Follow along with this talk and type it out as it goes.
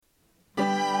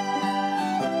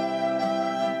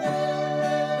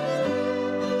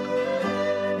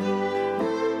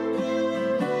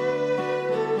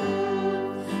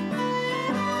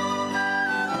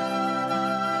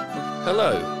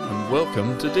Hello, and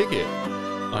welcome to Dig It.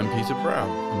 I'm Peter Brown,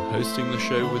 and hosting the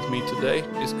show with me today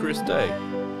is Chris Day.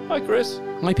 Hi, Chris.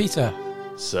 Hi, Peter.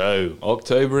 So,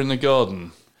 October in the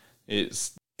garden.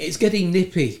 It's getting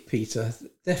nippy, Peter.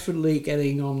 Definitely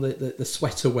getting on the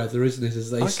sweater weather, isn't it, as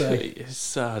they say? It's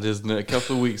sad, isn't it? A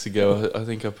couple of weeks ago, I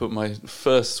think I put my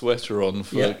first sweater on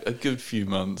for a good few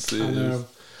months. I know.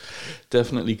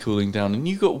 Definitely cooling down. And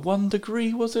you got 1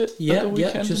 degree, was it? Yeah,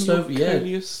 just over.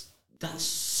 Coleus?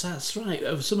 That's right.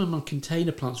 Some of my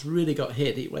container plants really got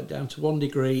hit. It went down to 1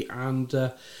 degree, and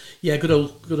good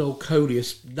old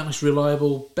Coleus, nice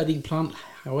reliable bedding plant.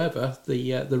 However,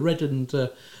 the red and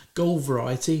gold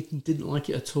variety didn't like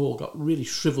it at all. Got really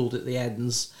shriveled at the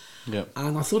ends. Yep.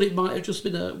 And I thought it might have just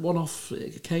been a one-off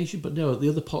occasion, but no. The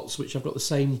other pots, which I've got the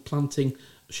same planting,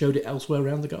 showed it elsewhere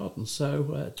around the garden.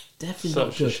 So definitely not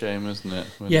good. Such a shame, isn't it?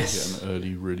 When you get an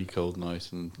early, really cold night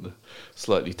and the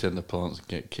slightly tender plants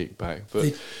get kicked back.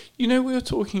 But, we were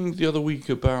talking the other week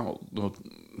about, or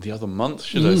the other month,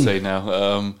 should I say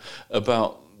now,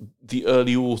 about the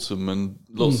early autumn and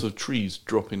lots of trees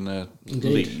dropping their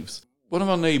leaves. One of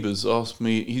our neighbours asked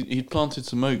me, he'd planted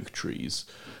some oak trees,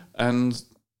 and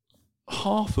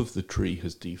half of the tree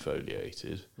has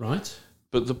defoliated. Right.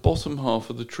 But the bottom half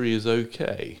of the tree is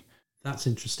okay. That's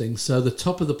interesting. So the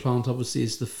top of the plant obviously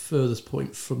is the furthest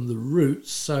point from the roots.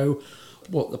 So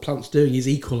what the plant's doing is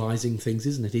equalising things,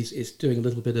 isn't it? It's doing a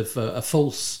little bit of a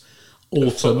false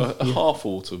autumn. Half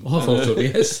autumn. Half autumn,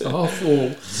 yes. Half fall.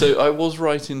 So I was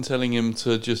right in telling him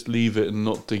to just leave it and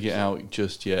not dig it out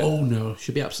just yet. Oh, no.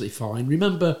 Should be absolutely fine.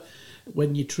 Remember,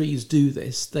 when your trees do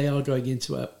this, they are going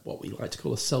into what we like to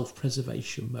call a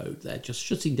self-preservation mode. They're just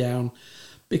shutting down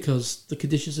because the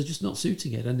conditions are just not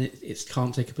suiting it, and it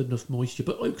can't take up enough moisture.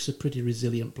 But oaks are pretty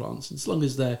resilient plants, and as long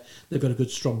as they've got a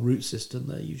good strong root system,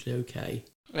 they're usually okay.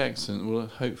 Excellent. Well,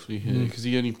 hopefully, because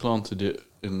he only planted it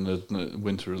in the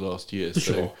winter of last year,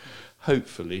 Sure.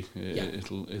 Hopefully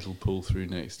it'll pull through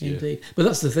next year. Indeed. But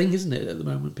that's the thing, isn't it, at the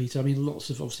moment, Peter? I mean, lots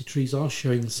of, obviously, trees are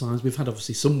showing signs. We've had,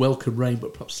 obviously, some welcome rain,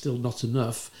 but perhaps still not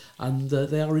enough. And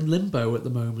they are in limbo at the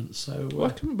moment. So I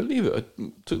couldn't believe it.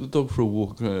 I took the dog for a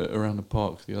walk around the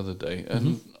park the other day,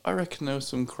 and I reckon there were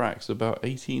some cracks about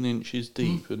 18 inches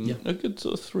deep and a good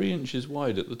sort of 3 inches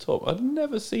wide at the top. I'd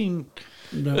never seen...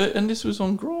 No. And this was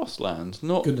on grassland,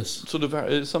 not sort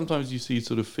of... sometimes you see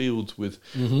sort of fields with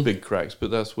big cracks, but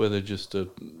that's where they're just a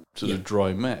sort of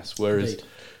dry mess, whereas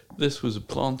this was a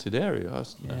planted area. I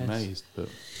was amazed. But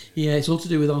yeah, it's all to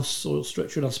do with our soil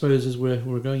structure, and I suppose as we're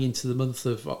going into the month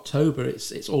of October,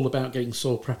 it's all about getting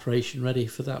soil preparation ready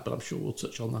for that, but I'm sure we'll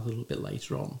touch on that a little bit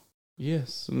later on.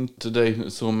 Yes, and today I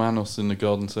saw Manos in the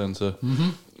garden centre,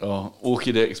 our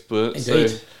orchid expert. Indeed.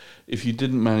 So if you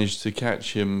didn't manage to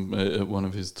catch him at one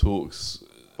of his talks,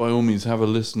 by all means have a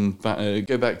listen.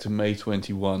 Go back to May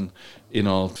 21 in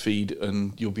our feed,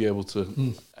 and you'll be able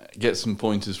to get some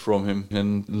pointers from him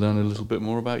and learn a little bit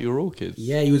more about your orchids.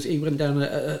 Yeah, he went down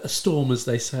a storm, as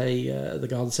they say, at the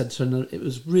garden centre, and it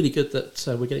was really good that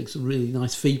we're getting some really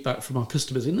nice feedback from our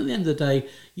customers. And at the end of the day,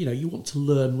 you want to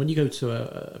learn when you go to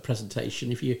a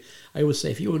presentation. I always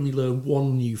say, if you only learn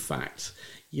one new fact,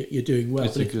 you're doing well.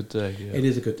 It's a good day. Yeah. It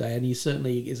is a good day, and he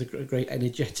certainly is a great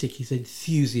energetic. His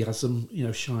enthusiasm,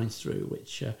 shines through,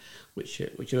 which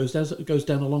goes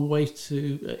down a long way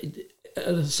to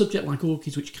a subject like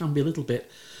orchids, which can be a little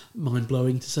bit mind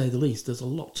blowing to say the least. There's a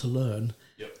lot to learn.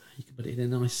 Yep. You can put it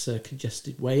in a nice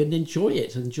congested way and enjoy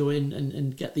it,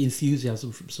 and get the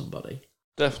enthusiasm from somebody.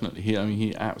 Definitely.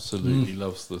 He absolutely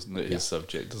loves his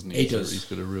subject, doesn't he? He does. He's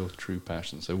got a real true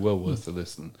passion, so well worth a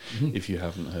listen if you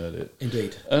haven't heard it.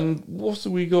 Indeed. And what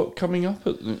have we got coming up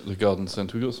at the garden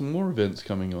centre? We've got some more events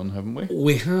coming on, haven't we?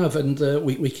 We have, and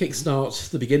we kickstart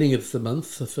the beginning of the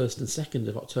month, the 1st and 2nd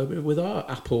of October, with our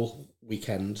apple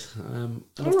weekend.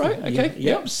 All right, okay.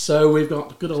 Yep. So we've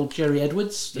got good old Jerry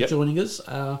Edwards joining us,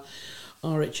 our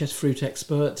RHS fruit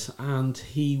expert, and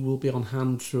he will be on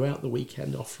hand throughout the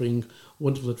weekend offering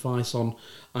wonderful advice on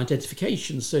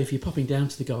identification. So if you're popping down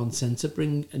to the garden centre,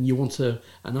 and you want an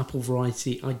apple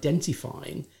variety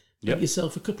identifying, get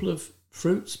yourself a couple of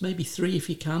fruits, maybe 3 if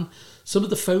you can. Some of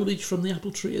the foliage from the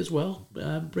apple tree as well.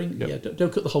 Don't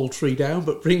cut the whole tree down,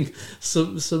 but bring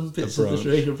some bits of the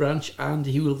tree, a branch, and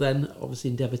he will then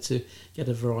obviously endeavour to get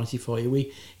a variety for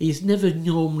you. He's never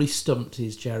normally stumped,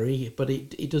 his Jerry, but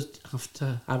he does have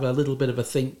to have a little bit of a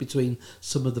think between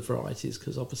some of the varieties,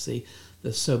 because obviously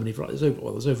there's so many varieties.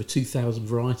 There's over 2,000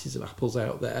 varieties of apples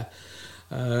out there.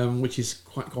 Which is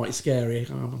quite scary.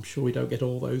 I'm sure we don't get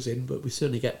all those in, but we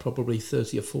certainly get probably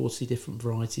 30 or 40 different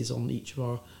varieties on each of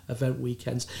our event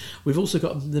weekends. We've also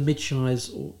got the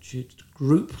Midshires Orchard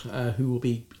Group, who will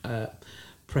be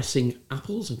pressing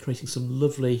apples and creating some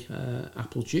lovely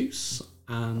apple juice.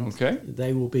 And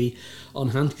they will be on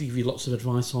hand to give you lots of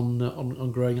advice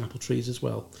on growing apple trees as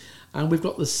well. And we've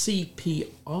got the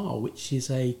CPR, which is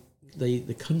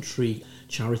the country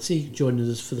charity, joining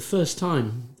us for the first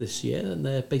time this year, and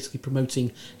they're basically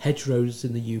promoting hedgerows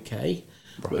in the UK,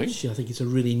 which I think is a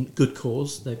really good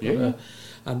cause. They've got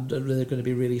and they're going to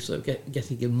be really sort of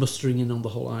getting and mustering in on the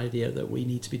whole idea that we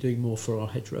need to be doing more for our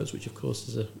hedgerows, which of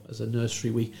course as a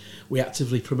nursery we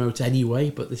actively promote anyway,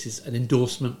 but this is an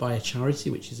endorsement by a charity,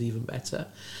 which is even better.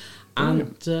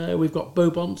 And we've got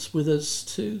Bobont with us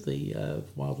too, the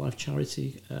wildlife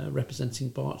charity representing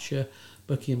Berkshire,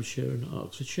 Buckinghamshire and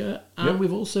Oxfordshire. And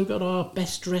we've also got our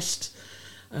best dressed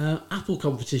apple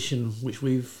competition, which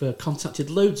we've contacted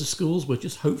loads of schools. We're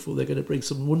just hopeful they're going to bring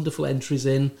some wonderful entries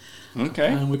in.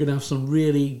 And we're going to have some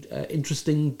really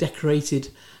interesting decorated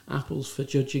apples for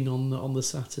judging on the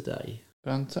Saturday.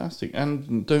 Fantastic.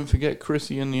 And don't forget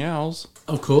Chrissy and the Owls.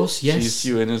 Of course, yes. She's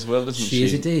due in as well, isn't she? She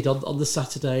is indeed. On the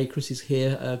Saturday, Chrissy's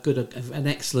here. An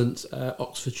excellent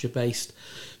Oxfordshire-based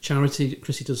charity.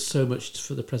 Chrissy does so much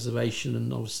for the preservation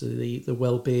and obviously the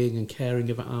well-being and caring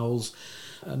of owls.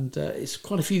 And it's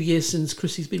quite a few years since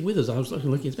Chrissy's been with us. I was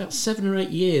looking, it's about 7 or 8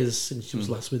 years since she was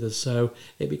last with us, so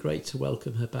it'd be great to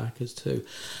welcome her back as too.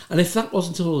 And if that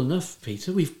wasn't all enough,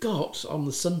 Peter, we've got on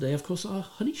the Sunday, of course, our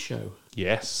honey show.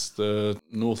 Yes, the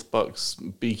North Bucks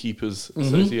Beekeepers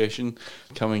Association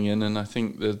coming in, and I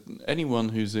think that anyone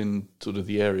who's in sort of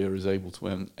the area is able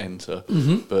to enter,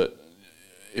 but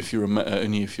if you're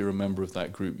only if you're a member of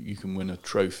that group, you can win a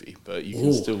trophy, but you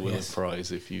can still win a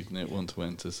prize if you want to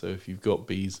enter. So if you've got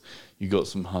bees, you've got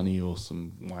some honey or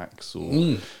some wax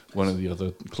or one of the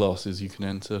other classes, you can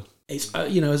enter. It's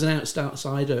as an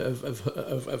outsider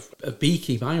of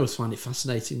beekeeping, I always find it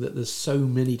fascinating that there's so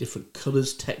many different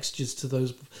colours, textures to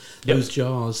those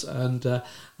jars, and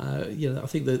I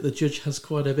think that the judge has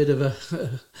quite a bit of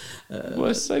a.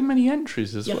 There's so many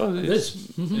entries as well.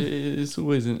 It's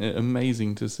always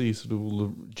amazing to see sort of all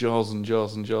the jars and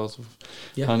jars and jars of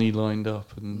honey lined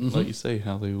up, and like you say,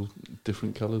 how they all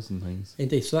different colours and things.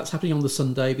 Indeed. So that's happening on the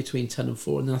Sunday between 10 and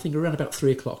 4, and then I think around about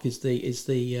 3 o'clock is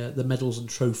the medals and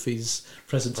trophies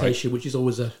presentation, which is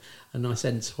always a nice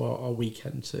end to our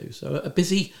weekend too. So a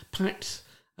busy, packed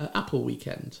apple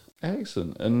weekend.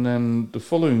 Excellent. And then the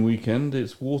following weekend,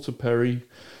 it's Waterperry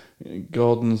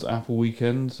Gardens Apple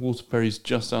Weekend. Waterperry's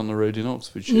just down the road in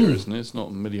Oxfordshire, isn't it? It's not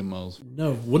a million miles.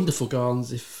 No, wonderful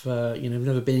gardens. If you've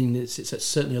never been, it's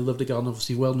certainly a lovely garden.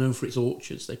 Obviously, well known for its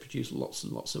orchards. They produce lots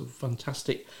and lots of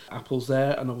fantastic apples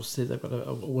there, and obviously they've got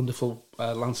a wonderful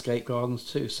landscape gardens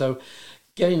too. So.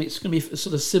 Again, it's going to be a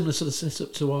sort of similar sort of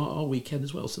setup to our weekend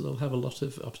as well, so they'll have a lot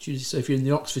of opportunities. So if you're in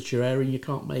the Oxfordshire area and you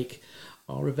can't make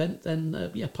our event,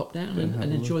 then pop down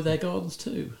and enjoy their gardens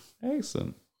too.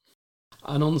 Excellent.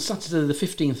 And on Saturday the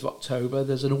 15th of October,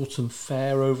 there's an autumn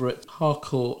fair over at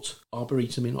Harcourt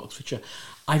Arboretum in Oxfordshire.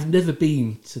 I've never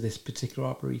been to this particular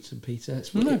arboretum, Peter.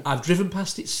 I've driven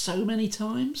past it so many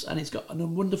times, and it's got a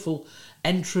wonderful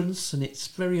entrance, and it's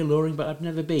very alluring, but I've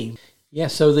never been. Yeah,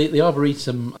 so the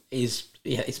Arboretum is,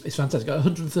 it's fantastic. Got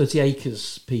 130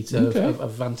 acres, Peter,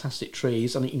 of fantastic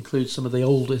trees, and it includes some of the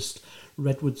oldest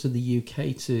redwoods in the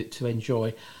UK to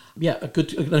enjoy. Yeah, a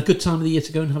good time of the year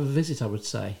to go and have a visit, I would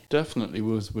say. Definitely.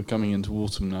 We're coming into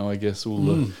autumn now. I guess all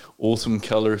the autumn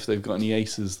colour, if they've got any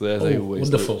aces there, they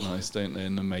always look nice, don't they?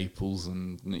 And the maples,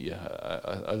 and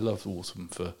I love autumn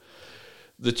for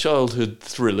the childhood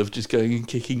thrill of just going and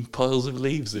kicking piles of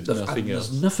leaves, if nothing else.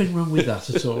 There's nothing wrong with that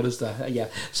at all, is there? Yeah.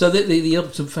 So the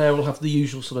autumn fair will have the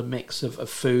usual sort of mix of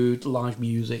food, live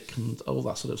music, and all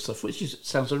that sort of stuff, which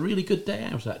sounds a really good day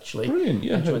out, actually. Brilliant,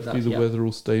 yeah. Hopefully the weather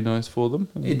will stay nice for them.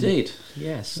 Indeed,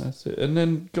 yes. That's it. And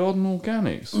then Garden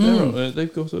Organics.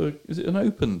 They've got is it an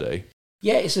open day?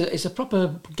 Yeah, it's a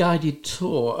proper guided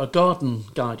tour, a garden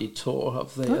guided tour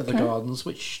of the gardens,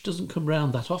 which doesn't come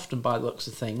round that often by the looks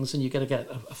of things, and you get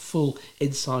a full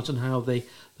insight on how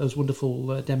those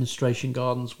wonderful demonstration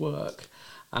gardens work.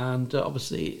 And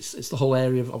obviously, it's the whole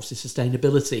area of obviously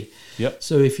sustainability. Yep.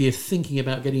 So if you're thinking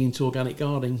about getting into organic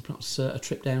gardening, perhaps a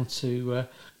trip down to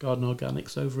Garden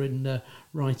Organics over in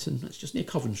Ryton. It's just near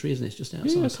Coventry, isn't it? It's just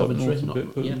outside Coventry.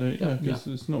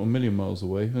 It's not a million miles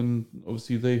away, and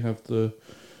obviously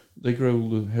they grow all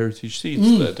the heritage seeds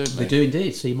there, don't they? They do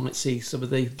indeed. So you might see some of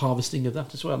the harvesting of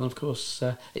that as well. And of course,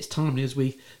 it's timely, as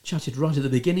we chatted right at the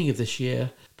beginning of this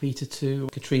year, Peter, to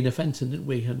Katrina Fenton, didn't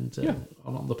we? And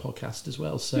on the podcast as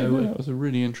well. So that was a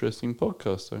really interesting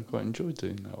podcast. I quite enjoyed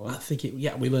doing that one. I think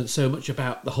we learned so much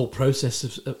about the whole process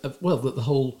of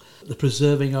the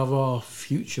preserving of our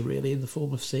future, really, in the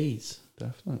form of seeds.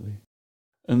 Definitely.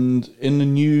 And in the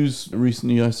news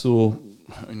recently, I saw,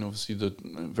 obviously the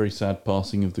very sad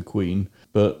passing of the Queen,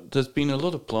 but there's been a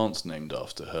lot of plants named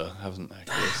after her, hasn't there,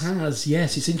 Chris? There has,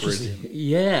 yes. It's interesting. Brilliant.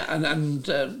 Yeah, and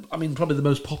I mean, probably the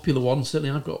most popular one, certainly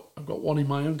I've got one in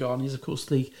my own garden, is, of course,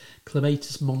 the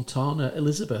Clematis montana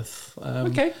Elizabeth.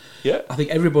 Okay, yeah. I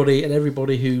think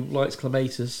everybody who likes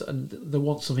clematis and they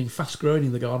want something fast-growing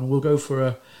in the garden will go for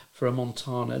a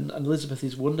montana, and Elizabeth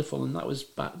is wonderful, and that was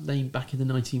named back in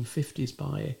the 1950s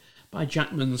by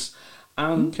Jackmans.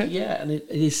 And and it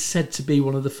is said to be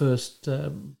one of the first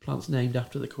plants named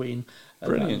after the Queen.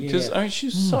 Brilliant, because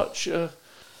she's such a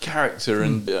character,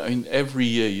 and every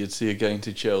year you'd see her going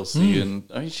to Chelsea,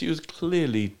 and she was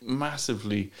clearly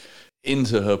massively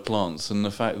into her plants, and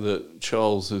the fact that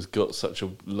Charles has got such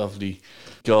a lovely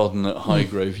garden at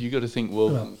Highgrove, you got to think,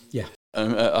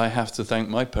 I have to thank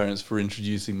my parents for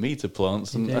introducing me to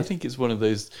plants, and I think it's one of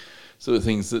those sort of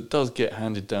things that does get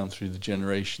handed down through the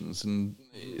generations, and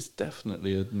it's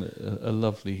definitely a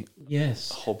lovely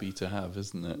hobby to have,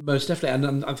 isn't it? Most definitely,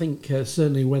 and I think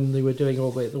certainly when they were doing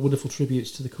all the wonderful tributes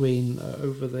to the Queen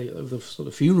over the sort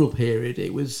of funeral period,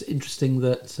 it was interesting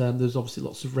that there's obviously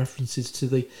lots of references to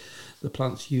the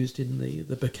plants used in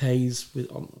the bouquets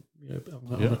on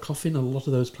a coffin. A lot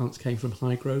of those plants came from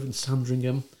Highgrove and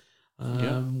Sandringham.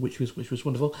 Which was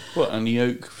wonderful. Well, and the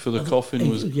oak for the coffin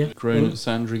was grown at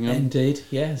Sandringham. Indeed,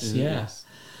 yes.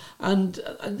 And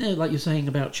like you're saying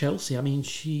about Chelsea, I mean,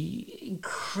 she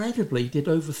incredibly did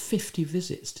over 50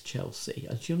 visits to Chelsea,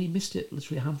 and she only missed it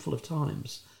literally a handful of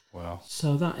times. Wow.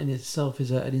 So that in itself is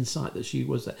an insight that she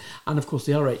was there. And of course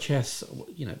the RHS,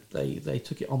 they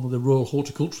took it on with the Royal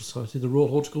Horticultural Society. The Royal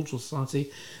Horticultural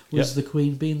Society was the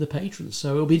Queen being the patron.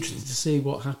 So it'll be interesting to see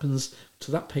what happens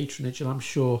to that patronage, and I'm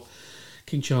sure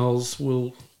King Charles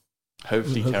will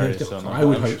hopefully carry it on. I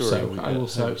would hope so. I will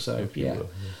hope so. Yeah.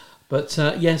 But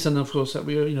yes, and of course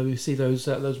we see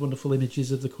those wonderful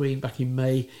images of the Queen back in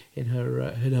May in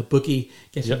her buggy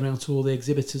getting around to all the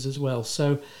exhibitors as well.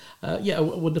 So a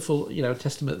wonderful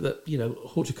testament that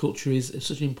horticulture is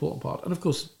such an important part. And of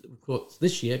course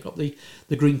this year got the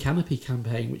Green Canopy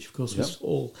campaign, which of course was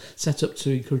all set up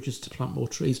to encourage us to plant more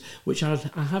trees, which I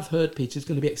have heard, Peter, is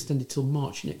going to be extended till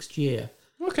March next year.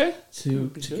 Okay.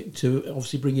 To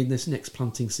obviously bring in this next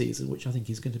planting season, which I think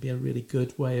is going to be a really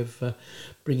good way of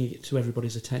bringing it to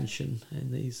everybody's attention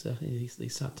in these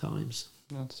sad times.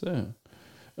 That's it.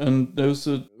 And there was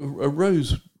a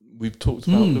rose we've talked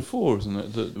about before, isn't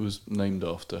it? That was named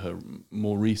after her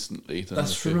more recently.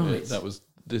 That's right. That was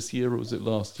this year, or was it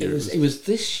last year? It was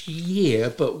this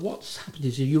year, but what's happened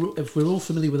is, if we're all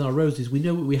familiar with our roses, we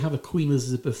know we have a Queen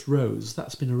Elizabeth rose.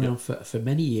 That's been around for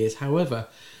many years. However,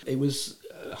 it was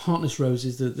Hartness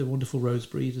Roses, the wonderful rose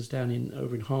breeders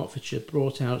over in Hertfordshire,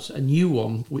 brought out a new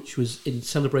one, which was in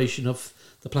celebration of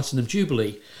the Platinum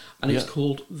Jubilee, and it's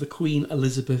called the Queen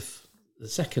Elizabeth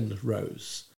II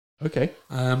Rose. Okay.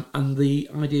 And the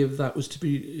idea of that was to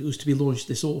be launched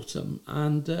this autumn,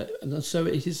 and so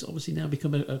it is obviously now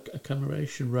become a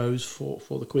commemoration rose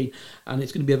for the Queen, and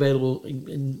it's going to be available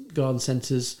in garden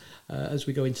centres as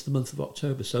we go into the month of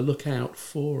October. So look out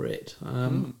for it.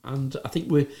 And I think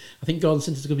garden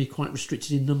centres are going to be quite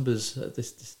restricted in numbers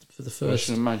this for the first. I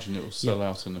should imagine it will sell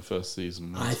out in the first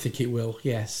season. I think it will.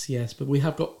 Yes. But we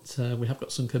have got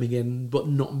some coming in, but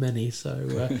not many.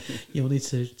 So you'll need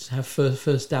to have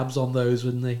first dabs on those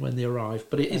when they arrive.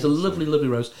 But it is a lovely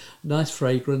rose, nice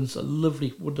fragrance, a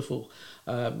lovely, wonderful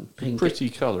pink. Pretty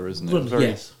colour, isn't it?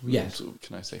 Very, yes. Sort of,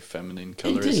 can I say feminine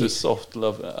colour? Indeed. It's a soft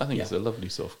love. I think it's a lovely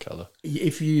soft colour.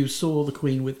 If you saw the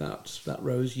Queen with that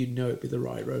rose, you'd know it'd be the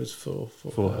right rose for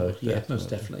her. Yeah, definitely. Most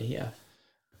definitely. Yeah.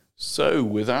 So,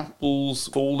 with apples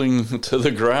falling to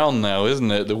the ground now,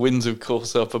 isn't it? The winds have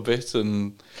caught up a bit,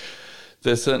 and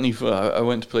there's certainly... I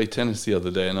went to play tennis the other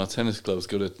day, and our tennis club's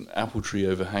got an apple tree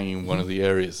overhanging one of the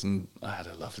areas, and I had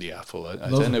a lovely apple. I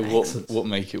don't know what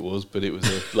make it was, but it was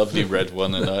a lovely red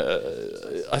one, and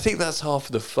I think that's half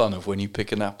of the fun of when you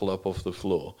pick an apple up off the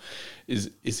floor.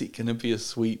 Is it going to be a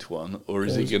sweet one, or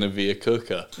is it going to be a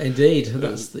cooker? Indeed,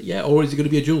 or is it going to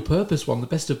be a dual-purpose one? The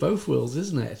best of both worlds,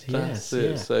 isn't it? That's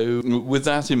it. Yeah. So, with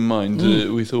that in mind,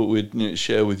 we thought we'd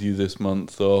share with you this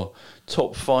month our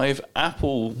top 5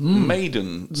 apple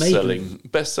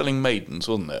best-selling maidens,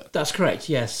 wasn't it? That's correct.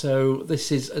 Yes. So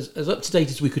this is as up to date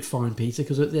as we could find, Peter,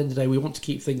 because at the end of the day, we want to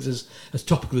keep things as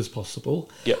topical as possible.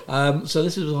 Yeah. So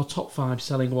this is our top 5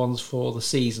 selling ones for the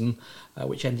season,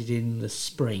 which ended in the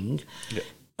spring.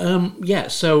 Yeah.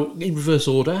 So in reverse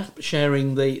order,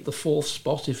 sharing the 4th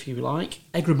spot, if you like,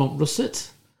 Egremont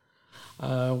Russet.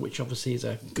 which obviously is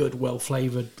a good,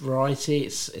 well-flavoured variety.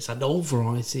 It's an old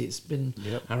variety. It's been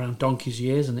around donkey's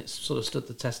years, and it's sort of stood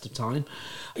the test of time.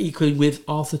 Equally with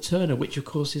Arthur Turner, which of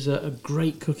course is a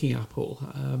great cooking apple.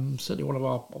 Certainly one of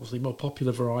our obviously more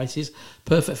popular varieties.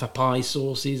 Perfect for pie,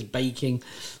 sauces, baking.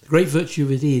 The great virtue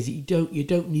of it is you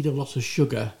don't need a lot of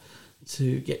sugar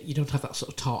to get. You don't have that sort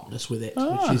of tartness with it,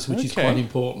 which is quite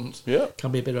important. Yeah,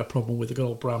 can be a bit of a problem with the good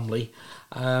old Bramley,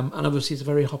 and obviously it's a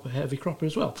very heavy cropper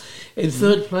as well. In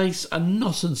third place, and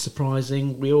not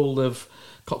unsurprising, we all love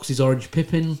Cox's Orange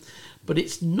Pippin, but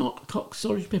it's not Cox's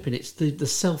Orange Pippin. It's the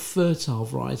self-fertile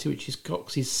variety, which is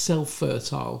Cox's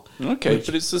Self-Fertile. Okay,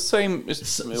 but it's the same.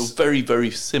 It's very,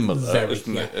 very similar,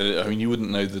 isn't it? I mean, you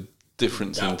wouldn't know the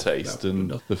difference in taste,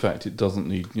 and the fact it doesn't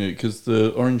need, because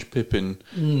the Orange Pippin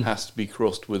has to be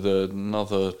crossed with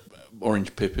another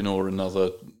Orange Pippin or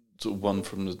another sort of one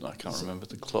from I can't remember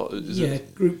the clot.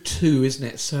 Group 2, isn't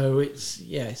it? So it's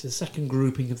a second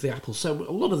grouping of the apples. So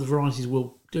a lot of the varieties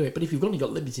will do it, but if you've only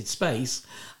got limited space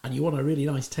and you want a really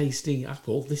nice tasting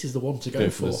apple, this is the one to go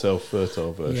for. The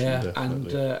self-fertile version,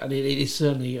 definitely. And it is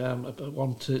certainly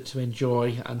one to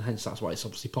enjoy, and hence that's why it's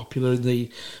obviously popular in the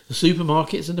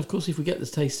supermarkets. And of course, if we get the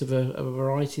taste of a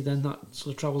variety, then that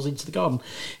sort of travels into the garden.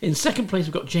 In second place,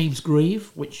 we've got James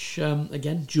Grieve, which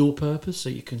again, dual purpose, so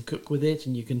you can cook with it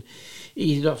and you can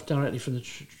eat it off directly from the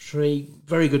tree.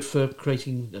 Very good for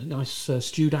creating a nice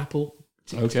stewed apple.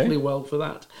 Particularly well for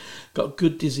that. Got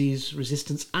good disease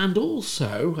resistance, and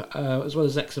also, as well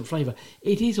as excellent flavour,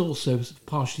 it is also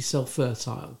partially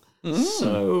self-fertile.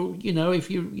 So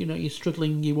if you're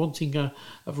struggling, you're wanting a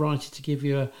variety to give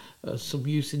you some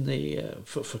use in the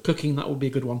for cooking, that would be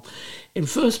a good one. In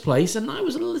first place, and I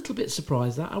was a little bit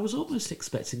surprised that I was almost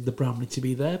expecting the Bramley to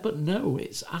be there, but no,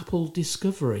 it's Apple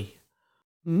Discovery.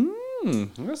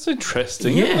 That's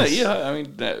interesting, isn't it? Yeah, I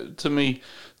mean, to me,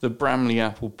 the Bramley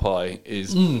apple pie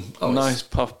is a nice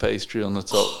puff pastry on the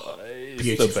top. It's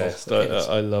beautiful. The best.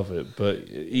 I love it. But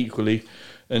equally,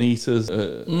 Anita's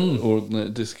or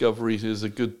Discovery is a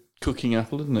good cooking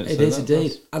apple, isn't it? It is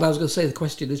indeed. And I was going to say, the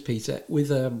question is, Peter,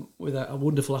 with a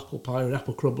wonderful apple pie or an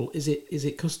apple crumble, is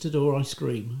it custard or ice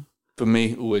cream? For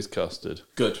me, always custard.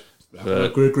 Good.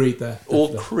 Agreed there.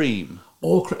 Or cream.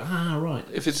 Right.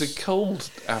 If it's a cold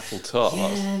apple tart,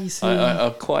 I'll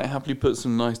quite happily put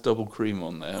some nice double cream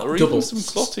on there, or even some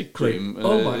clotted cream.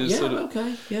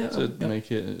 To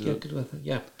make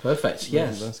it. Perfect.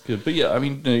 Yes, that's good. But I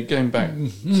mean, going back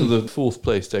to the fourth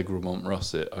place Egremont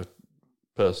Russet,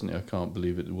 personally, I can't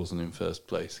believe it wasn't in first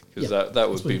place, because that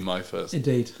would be my first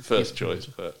choice.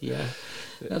 But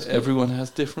everyone has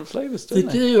different flavours, don't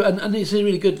they? They do, and it's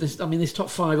really good. This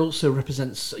top five also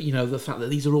represents, the fact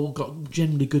that these are all got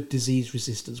generally good disease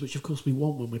resistance, which of course we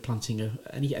want when we're planting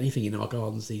anything in our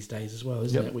gardens these days as well,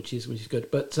 isn't it? Which is good.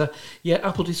 But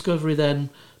Apple Discovery then,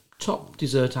 top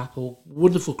dessert apple,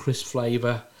 wonderful crisp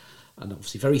flavour, and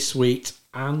obviously very sweet.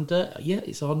 And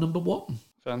it's our number one.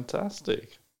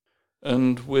 Fantastic.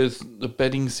 And with the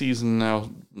bedding season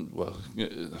now,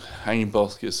 hanging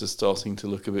baskets are starting to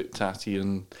look a bit tatty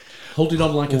and holding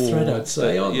on like a thread, I'd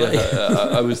say, aren't they?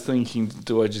 I was thinking,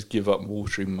 do I just give up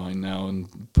watering mine now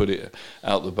and put it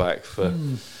out the back for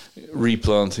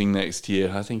replanting next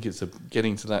year? I think it's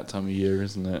getting to that time of year,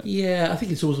 isn't it? Yeah, I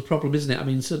think it's always a problem, isn't it? I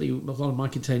mean, certainly a lot of my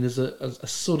containers are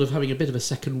sort of having a bit of a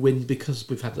second wind because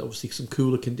we've had obviously some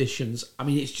cooler conditions. I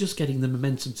mean, it's just getting the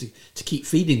momentum to keep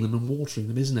feeding them and watering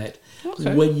them, isn't it?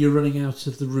 Okay. When you're running out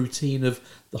of the routine of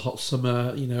the hot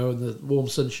summer, and the warm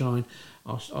sunshine,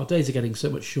 our days are getting so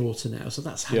much shorter now, so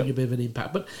that's having a bit of an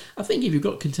impact. But I think if you've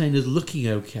got containers looking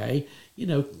okay,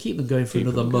 keep them going for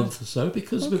another month or so,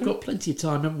 because we've got plenty of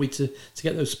time, haven't we, to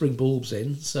get those spring bulbs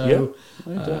in. So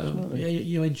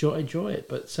you enjoy it.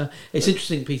 But it's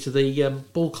interesting, Peter, the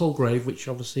Ball Colgrave, which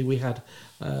obviously we had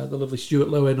the lovely Stuart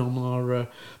Lowen on our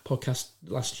podcast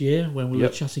last year when we were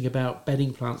chatting about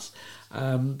bedding plants.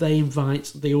 They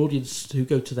invite the audience who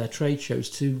go to their trade shows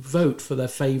to vote for their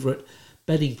favourite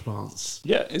bedding plants.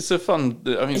 Yeah, it's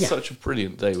such a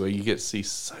brilliant day where you get to see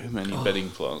so many bedding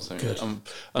plants.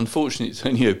 Unfortunately, it's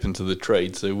only open to the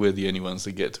trade, so we're the only ones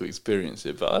that get to experience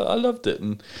it. But I loved it,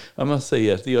 and I must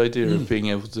say, the idea of being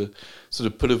able to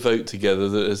sort of put a vote together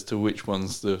as to which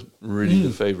one's the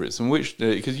favourites, and which,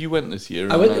 because you went this year.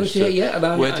 I went this year,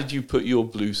 and where did you put your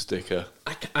blue sticker?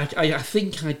 I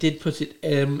think I did put it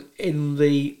in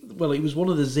the... Well, it was one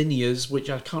of the zinnias, which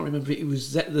I can't remember. It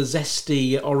was the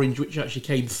zesty orange, which actually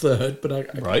came third, but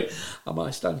I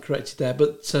might stand corrected there.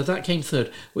 But so that came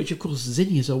third, which, of course,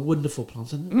 zinnias are wonderful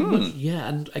plants. And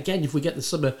and again, if we get the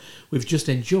summer we've just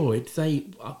enjoyed, they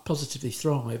positively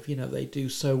thrive. They do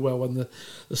so well when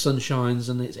the sun shines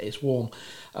and it's warm.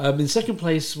 In second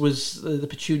place was the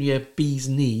petunia bee's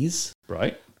knees.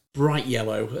 Right. Bright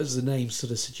yellow, as the name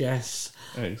sort of suggests,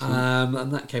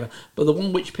 and that came out. But the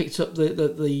one which picked up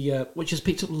which has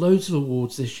picked up loads of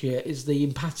awards this year is the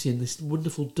Impatiens, this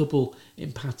wonderful double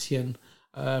Impatien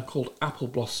called Apple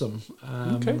Blossom,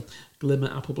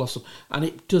 Glimmer Apple Blossom, and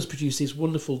it does produce these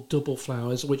wonderful double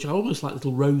flowers, which are almost like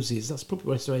little roses. That's probably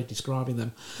the best way of describing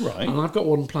them. Right. And I've got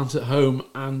one plant at home,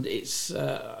 and it's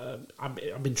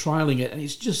I've been trialling it, and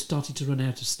it's just starting to run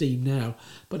out of steam now.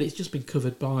 But it's just been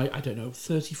covered by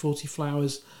 30, 40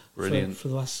 flowers. Brilliant. For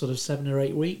the last sort of 7 or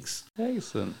 8 weeks.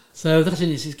 Excellent. So that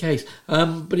is his case.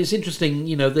 But it's interesting,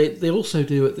 they also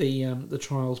do at the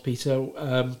trials, Peter,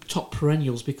 top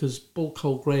perennials, because Bulk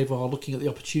Coldgrave are looking at the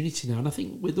opportunity now. And I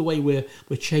think with the way we're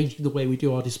changing the way we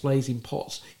do our displays in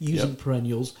pots using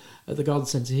perennials, at the garden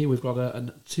centre here we've got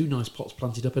 2 nice pots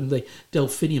planted up, and the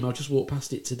Delphinium, I just walked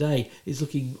past it today, is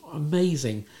looking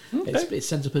amazing. Okay. It's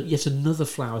sent up yet another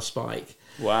flower spike.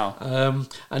 Wow.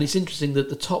 And it's interesting that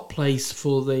the top place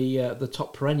for the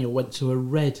top perennial went to a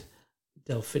red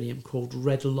Delphinium called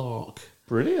Red Lark.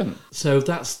 Brilliant. So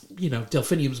that's,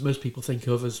 Delphiniums most people think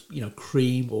of as,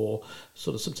 cream, or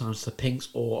sort of sometimes the pinks,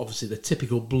 or obviously the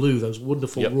typical blue, those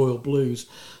wonderful royal blues.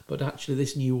 But actually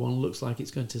this new one looks like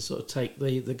it's going to sort of take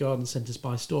the garden centres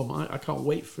by storm. I can't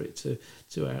wait for it to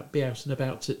be out and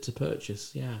about to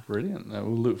purchase. Yeah. Brilliant. We'll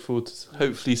look forward to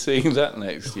hopefully seeing that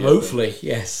next year. Hopefully,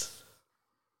 yes.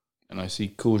 And I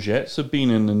see courgettes have been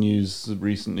in the news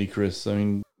recently, Chris. I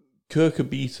mean,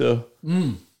 Cucurbita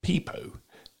pepo,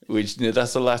 which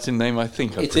that's a Latin name. I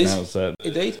think I pronounced that.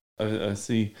 Indeed. I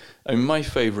see. I mean, my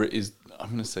favourite is, I'm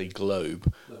going to say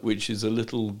globe, which is a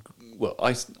little... Well,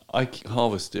 I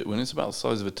harvest it when it's about the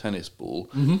size of a tennis ball.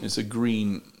 Mm-hmm. It's a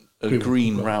green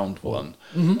round one.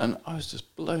 Mm-hmm. And I was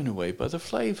just blown away by the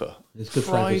flavour. It's good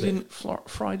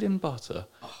fried in butter.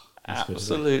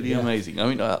 Absolutely amazing. I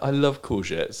mean, I love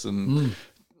courgettes, and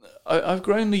I've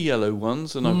grown the yellow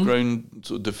ones, and I've grown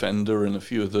sort of Defender and a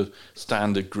few of the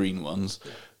standard green ones,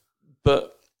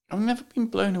 but I've never been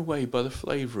blown away by the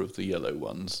flavour of the yellow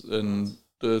ones, and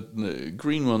the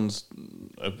green ones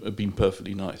have been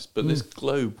perfectly nice, but this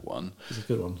globe one is a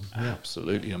good one.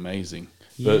 Absolutely amazing.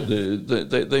 But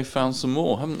they found some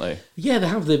more, haven't they? Yeah, they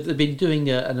have. They've been doing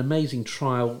an amazing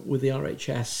trial with the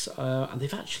RHS, and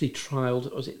they've actually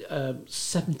trialled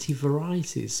 70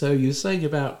 varieties. So you're saying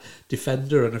about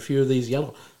Defender and a few of these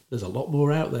yellow. There's a lot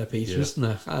more out there, Peter, isn't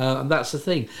there? And that's the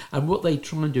thing. And what they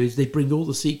try and do is they bring all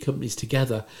the seed companies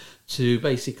together to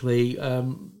basically...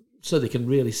 so they can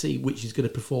really see which is going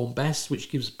to perform best,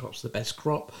 which gives perhaps the best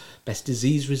crop, best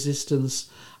disease resistance,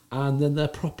 and then they're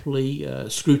properly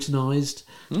scrutinised,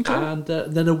 and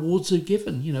then awards are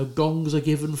given. Gongs are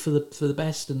given for the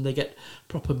best, and they get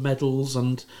proper medals,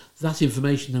 and that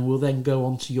information then will then go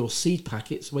onto your seed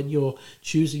packets when you're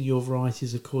choosing your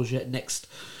varieties of courgette next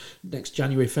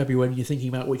January, February, when you're thinking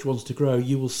about which ones to grow.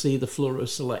 You will see the Floro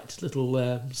Select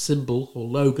little symbol or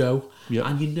logo,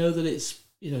 and you know that it's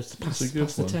pass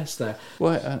the test there.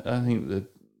 Well, I think that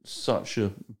such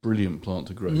a brilliant plant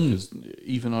to grow, because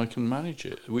even I can manage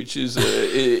it, which is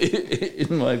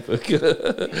in my book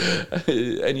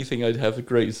anything I'd have a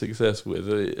great success with.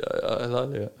 I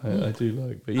like it. I do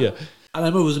like, but yeah. And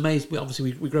I'm always amazed.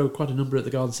 Obviously, we grow quite a number at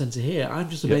the garden centre here. I'm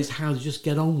just amazed how they just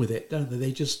get on with it, don't they?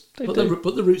 They just put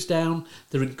the roots down.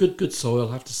 They're in good soil,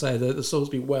 I have to say. The soil's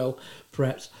been well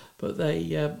prepped, but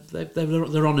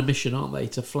they're on a mission, aren't they,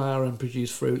 to flower and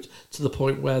produce fruit to the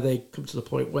point where they come to the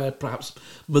point where perhaps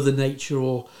Mother Nature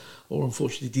or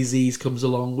unfortunately disease comes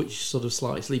along, which sort of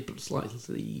slightly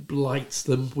blights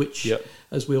them. Which,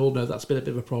 as we all know, that's been a bit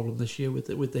of a problem this year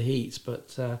with the heat,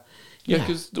 but. Yeah,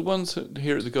 because the ones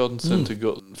here at the garden centre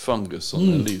got fungus on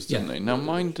their leaves, didn't they? Now,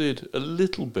 mine did a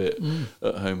little bit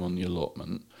at home on the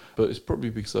allotment, but it's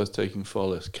probably because I was taking far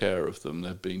less care of them.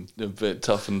 They've been a bit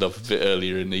toughened up a bit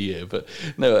earlier in the year. But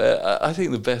no, I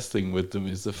think the best thing with them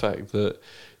is the fact that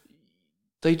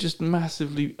they just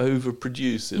massively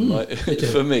overproduce.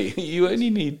 For me, you only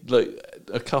need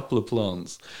a couple of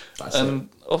plants,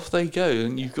 off they go,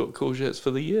 and you've got courgettes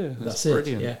for the year. That's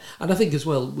brilliant. it, yeah. And I think as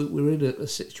well, we're in a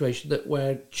situation that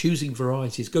where choosing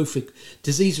varieties, go for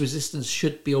disease resistance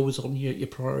should be always on your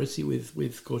priority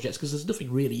with courgettes, because there's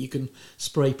nothing really you can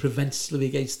spray preventatively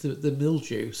against the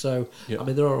mildew. So, I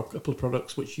mean, there are a couple of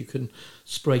products which you can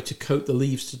spray to coat the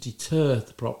leaves to deter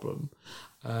the problem.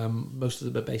 Most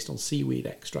of them are based on seaweed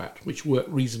extract, which work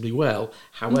reasonably well.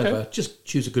 However, just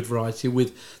choose a good variety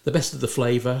with the best of the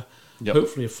flavour,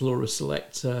 hopefully a Flora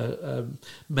Select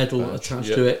medal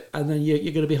attached to it, and then you're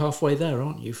going to be halfway there,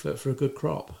 aren't you, for a good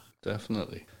crop?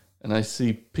 Definitely. And I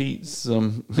see Pete's,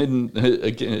 again,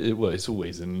 it's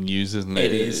always in the news, isn't it?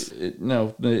 It is.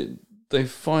 Now, they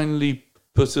finally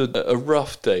put a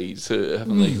rough date,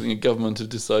 haven't they? The government have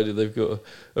decided they've got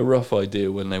a rough idea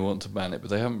when they want to ban it, but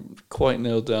they haven't quite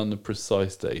nailed down the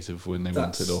precise date of when they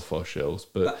want it off our shelves.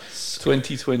 But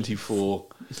 2024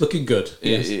 it's looking good.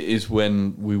 Is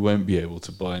when we won't be able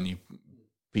to buy any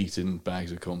peat in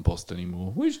bags of compost anymore,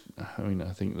 which, I mean,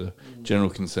 I think the general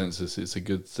consensus is a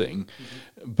good thing.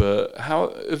 But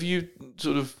how have you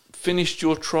sort of finished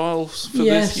your trials for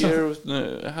this year?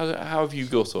 How have you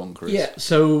got on, Chris? Yeah,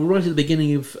 so right at the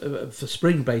beginning of the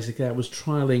spring, basically, I was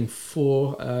trialling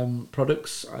 4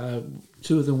 products.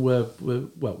 2 of them were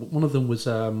one of them was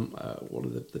one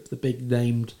of the big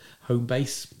named home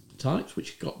base types,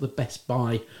 which got the best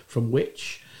buy from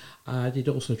which. I did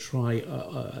also try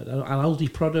an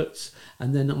Aldi product,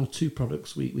 and then our 2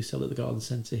 products we sell at the garden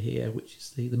centre here, which is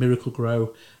the Miracle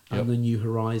Grow and the New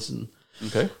Horizon.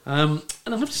 Okay. And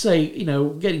I have to say,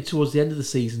 getting towards the end of the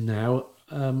season now,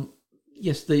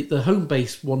 yes, the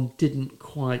home-based one didn't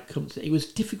quite come to... It was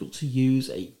difficult to use.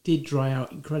 It did dry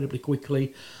out incredibly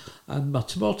quickly. And my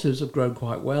tomatoes have grown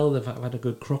quite well. I've had a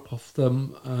good crop off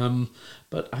them.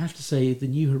 But I have to say, the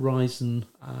New Horizon,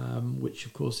 which,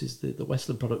 of course, is the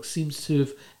Westland product, seems to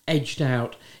have edged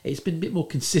out. It's been a bit more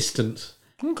consistent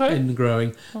in the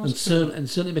growing. And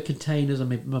certainly my containers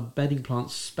and my bedding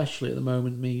plants, especially at the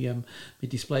moment, my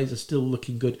displays are still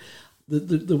looking good.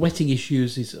 The wetting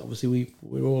issues is obviously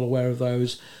we're all aware of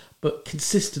those, but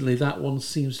consistently that one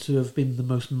seems to have been the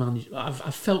most managed.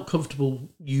 I've felt comfortable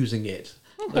using it.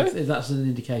 If that's an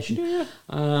indication. Yeah.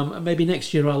 And maybe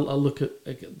next year I'll look at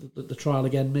the trial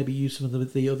again. Maybe use some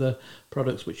of the other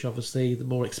products, which obviously the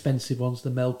more expensive ones,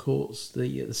 the Melcourts,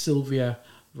 the Sylvia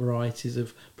varieties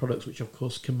of products, which of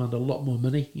course command a lot more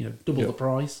money, double the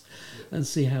price, and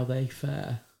see how they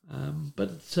fare.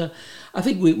 But I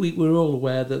think we're all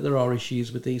aware that there are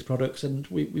issues with these products, and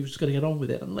we've just got to get on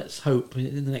with it. And let's hope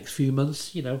in the next few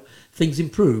months, things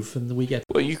improve and we get...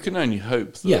 Well, you can only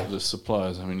hope that the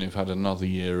suppliers, I mean, they've had another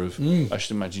year of, I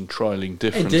should imagine, trialling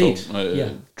different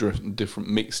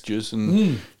mixtures,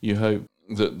 and you hope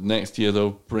that next year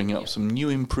they'll bring up some new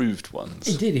improved ones.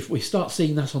 Indeed, if we start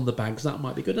seeing that on the bags, that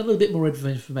might be good. A little bit more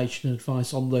information and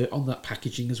advice on that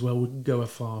packaging as well would go a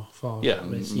far.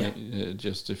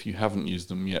 Just if you haven't used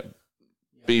them yet,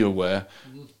 be aware.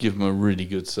 Give them a really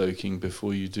good soaking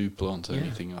before you do plant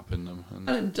anything up in them.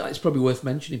 And it's probably worth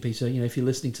mentioning, Peter. If you're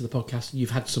listening to the podcast and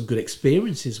you've had some good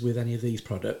experiences with any of these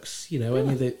products,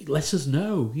 let us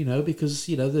know. Because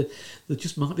there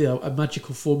just might be a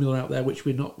magical formula out there which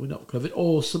we're not covered,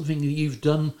 or something that you've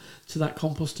done to that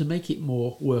compost to make it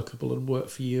more workable and work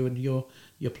for you and your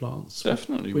plants.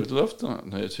 Definitely, we'd love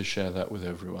to share that with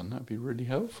everyone. That'd be really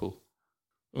helpful.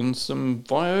 And some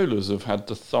violas have had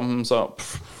the thumbs up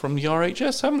from the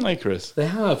RHS, haven't they, Chris? They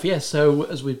have, yes. So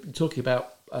as we've been talking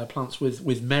about plants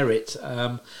with merit,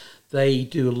 they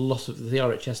do the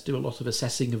RHS do a lot of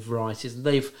assessing of varieties, and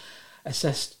they've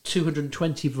assessed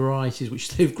 220 varieties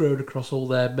which they've grown across all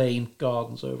their main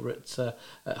gardens over at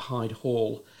Hyde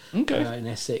Hall in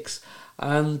Essex.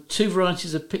 And 2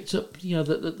 varieties have picked up,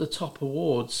 the top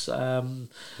awards.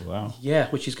 Wow!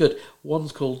 Yeah, which is good.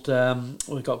 One's called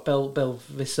we've got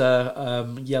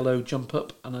Belvissa Yellow Jump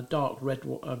Up, and a dark red,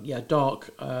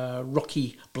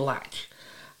 Rocky Black,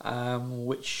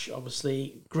 which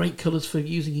obviously great colours for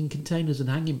using in containers and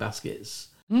hanging baskets.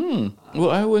 Well,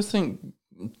 I always think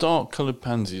dark coloured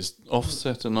pansies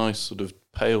offset a nice sort of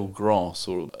pale grass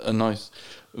or a nice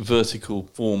vertical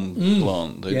form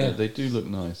plant. They do look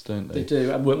nice, don't they? They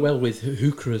do, and work well with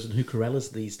heucheras and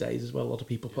heucherellas these days as well. A lot of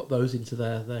people put those into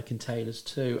their containers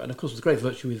too. And of course, the great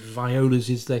virtue with violas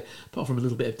is they, apart from a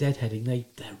little bit of deadheading, they're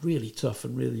really tough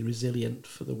and really resilient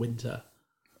for the winter.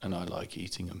 And I like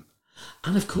eating them.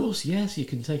 And of course, yes, you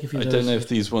can take a few of those. I don't know if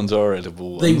these ones are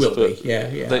edible ones. They will be, yeah.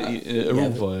 All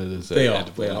violas they are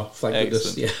edible. They are, thank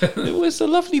Excellent. goodness, yeah. It was a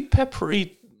lovely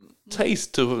peppery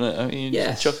taste to it. I mean, you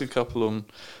Yes. chuck a couple on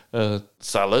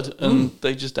salad, and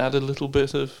they just add a little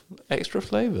bit of extra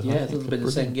flavour. Yeah, a little bit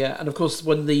of thing. Yeah, and of course,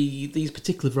 when these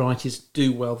particular varieties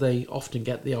do well, they often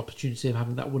get the opportunity of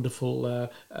having that wonderful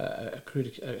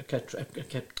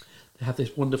they have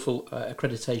this wonderful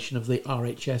accreditation of the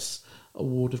RHS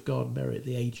Award of Garden Merit,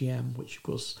 the AGM, which of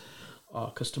course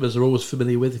our customers are always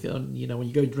familiar with. And, you know, when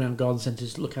you go around garden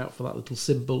centres, look out for that little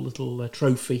symbol, little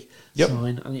trophy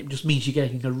sign, and it just means you're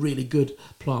getting a really good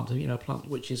plant. You know, a plant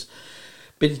which has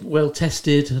been well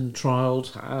tested and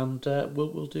trialled and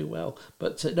will do well.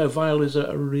 But no, violas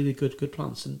are really good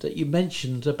plants. And you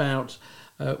mentioned about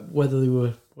whether they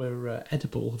were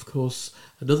edible. Of course,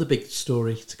 another big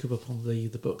story to come up on the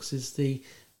books is the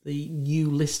new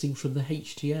listing from the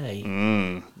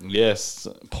HTA. Yes,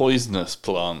 poisonous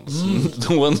plants,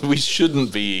 the ones we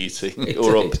shldn't be eating,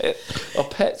 or our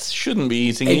pets shouldn't be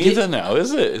eating either now,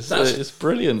 is it? It's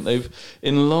brilliant. They've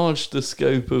enlarged the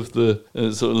scope of the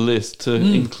sort of list to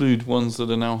include ones that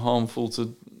are now harmful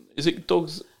to. Is it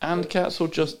dogs and cats or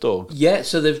just dogs? Yeah,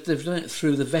 so they've done it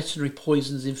through the Veterinary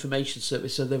Poisons Information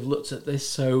Service. So they've looked at this.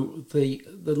 So the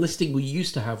listing we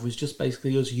used to have was just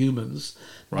basically us humans.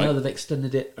 Right. Now they've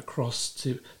extended it across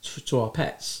to our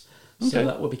pets. Okay. So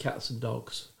that will be cats and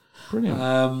dogs.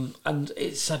 Brilliant. And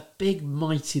it's a big,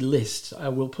 mighty list. I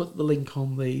will put the link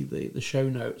on the show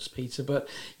notes, Peter, but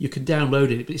you can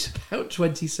download it. But it's about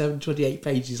 27, 28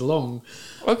 pages long.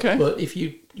 Okay. But if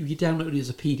you download it as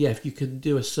a PDF, you can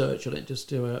do a search on it. Just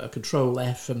do a Control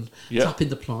F and tap in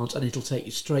the plant, and it'll take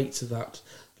you straight to that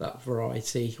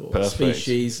variety or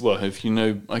species. Well, if you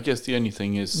know, I guess the only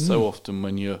thing is so often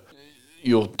when your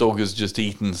dog has just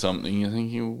eaten something, you're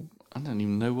thinking, I don't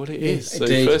even know what it is. So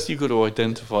first you've got to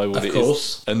identify what it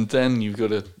is, and then you've got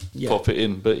to pop it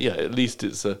in. But yeah, at least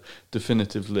it's a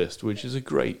definitive list, which is a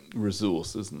great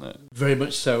resource, isn't it? Very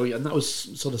much so, and that was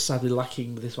sort of sadly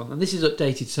lacking with this one. And this is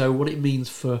updated, so what it means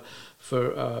for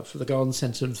the garden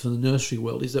centre and for the nursery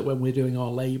world is that when we're doing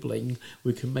our labelling,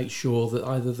 we can make sure that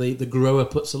either the grower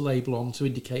puts a label on to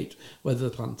indicate whether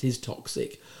the plant is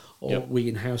toxic, or we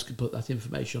in-house can put that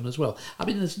information on as well. I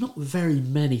mean, there's not very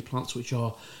many plants which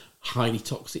are highly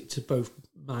toxic to both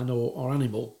man or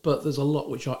animal, but there's a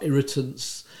lot which are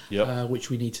irritants,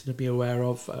 which we need to be aware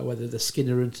of, whether they're skin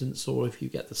irritants or if you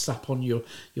get the sap on your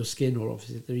skin, or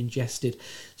obviously they're ingested.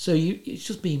 So it's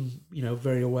just being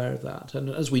very aware of that. And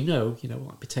as we know,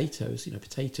 like potatoes,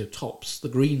 potato tops, the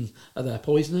green are they're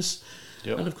poisonous.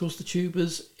 Yep. And of course the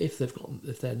tubers, if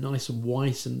they're nice and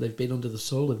white and they've been under the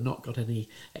soil, they've not got any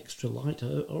extra light,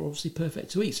 are obviously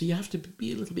perfect to eat. So you have to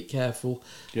be a little bit careful.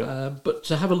 Yep. But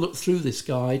to have a look through this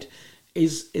guide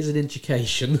is an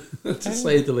education, to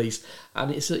say the least.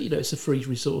 And it's a free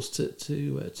resource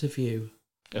to view.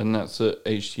 And that's at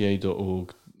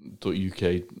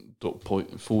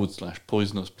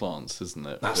hta.org.uk/poisonous plants, isn't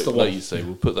it? That's the one. Like you say,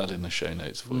 we'll put that in the show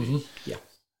notes for you. Yeah.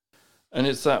 And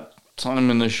it's that time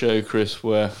in the show, Chris,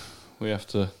 where we have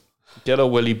to get our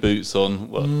welly boots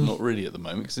on. Well, not really at the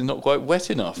moment because it's not quite wet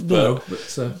enough. But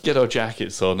get our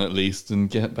jackets on at least and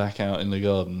get back out in the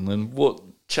garden. And what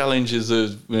challenges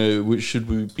which should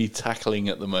we be tackling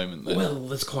at the moment then? Well,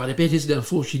 there's quite a bit, isn't it?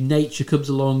 Unfortunately, nature comes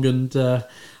along and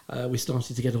we're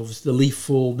starting to get obviously the leaf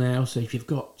fall now. So if you've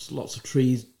got lots of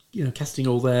trees, casting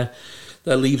all their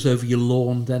leaves over your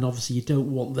lawn, then obviously you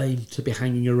don't want them to be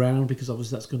hanging around because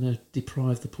obviously that's going to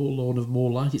deprive the poor lawn of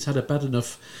more light. It's had a bad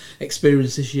enough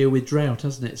experience this year with drought,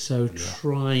 hasn't it? So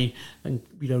try and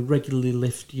regularly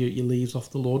lift your leaves off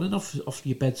the lawn and off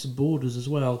your beds and borders as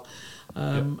well.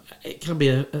 It can be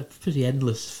a pretty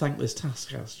endless, thankless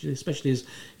task, actually, especially if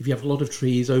you have a lot of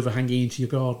trees overhanging into your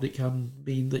garden. It can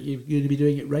mean that you're going to be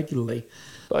doing it regularly.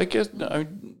 But I guess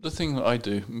the thing that I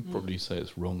do, probably say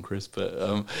it's wrong, Chris, but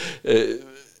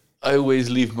I always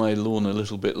leave my lawn a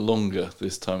little bit longer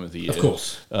this time of the year. Of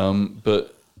course.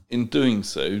 But in doing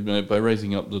so, by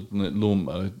raising up the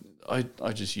lawnmower,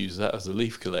 I just use that as a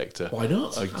leaf collector. Why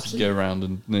not? I just go around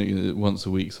and once a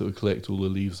week sort of collect all the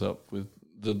leaves up with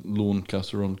the lawn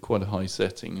cutter on quite a high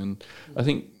setting. And I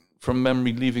think from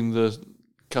memory, leaving the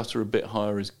cutter a bit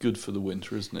higher is good for the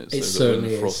winter, isn't it? It so certainly that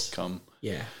when the frosts is. come,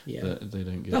 they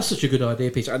don't get. That's such a good idea,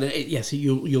 Peter. And yes,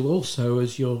 you'll also,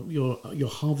 as you're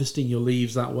harvesting your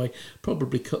leaves that way,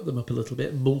 probably cut them up a little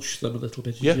bit, mulch them a little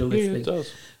bit as you're lifting. It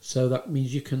does. So that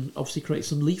means you can obviously create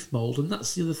some leaf mould, and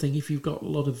that's the other thing. If you've got a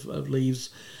lot of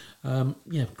leaves,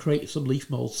 create some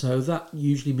leaf mould. So that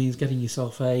usually means getting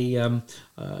yourself a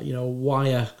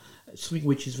wire, something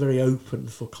which is very open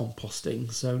for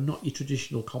composting. So not your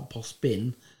traditional compost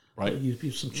bin, Right.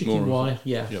 Use some chicken wire.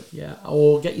 Yeah, yep. yeah.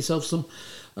 Or get yourself some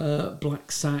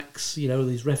black sacks,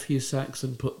 these refuse sacks,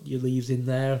 and put your leaves in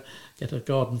there. Get a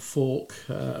garden fork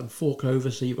and fork over,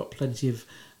 so you've got plenty of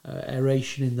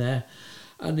aeration in there.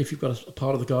 And if you've got a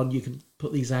part of the garden, you can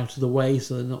put these out of the way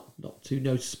so they're not too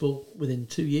noticeable. Within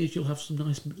 2 years, you'll have some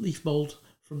nice leaf mould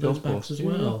from those bags as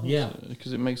well. Yeah,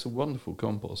 because it makes a wonderful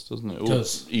compost, doesn't it? It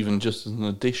does. Even just as an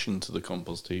addition to the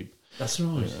compost heap. That's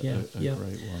right. Yeah, a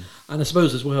great one. And I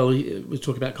suppose as well, we're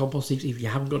talking about compost heaps. If you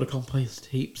haven't got a compost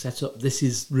heap set up, this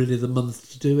is really the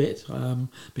month to do it,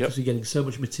 because you're getting so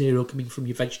much material coming from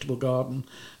your vegetable garden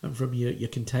and from your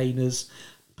containers.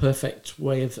 Perfect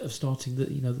way of starting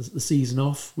the season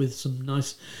off with some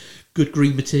nice, good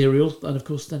green material, and of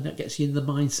course then that gets you in the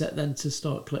mindset then to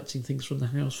start collecting things from the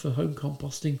house for home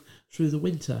composting through the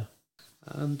winter.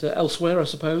 And elsewhere, I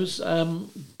suppose,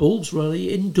 bulbs,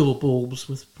 really, indoor bulbs,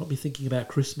 with probably thinking about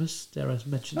Christmas, dare I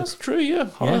mention. That's true, yeah.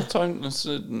 Time,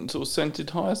 sort of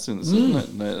scented hyacinths, isn't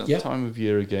it? That time of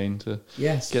year again to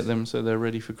get them so they're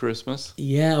ready for Christmas.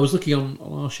 Yeah, I was looking on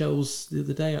our shelves the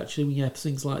other day, actually. We have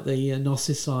things like the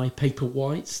Narcissi paper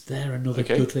whites. They're another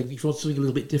good thing. If you want something a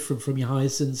little bit different from your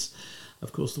hyacinths,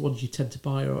 of course, the ones you tend to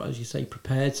buy are, as you say,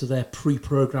 prepared, so they're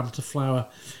pre-programmed to flower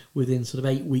within sort of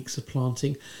 8 weeks of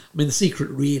planting. I mean, the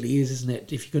secret really is, isn't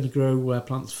it? If you're going to grow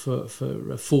plants for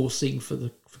forcing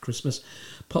for Christmas,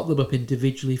 pot them up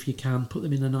individually if you can. Put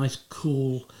them in a nice,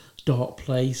 cool, dark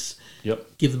place.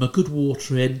 Yep. Give them a good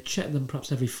water in. Check them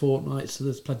perhaps every fortnight so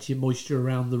there's plenty of moisture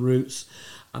around the roots.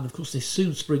 And of course, they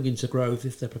soon spring into growth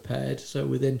if they're prepared. So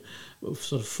within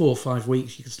sort of 4 or 5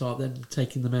 weeks, you can start then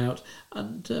taking them out.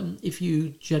 And if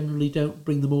you generally don't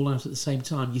bring them all out at the same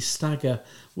time, you stagger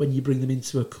when you bring them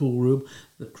into a cool room.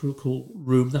 The cool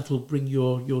room, that'll bring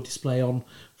your display on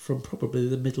from probably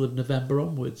the middle of November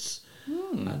onwards.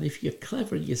 And if you're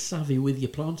clever and you're savvy with your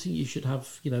planting, you should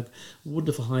have,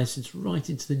 wonderful hyacinths right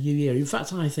into the new year. In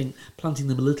fact, I think planting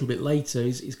them a little bit later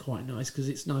is quite nice, because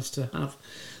it's nice to have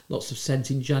lots of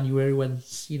scent in January when,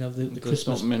 the Christmas... There's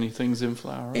not many things in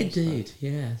flower. Indeed,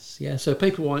 yes. Yeah, so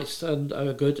paper whites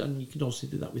are good, and you can also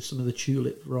do that with some of the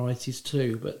tulip varieties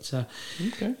too. But, so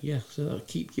that'll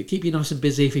keep you nice and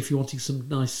busy if you're wanting some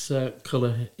nice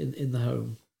colour in the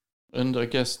home. And I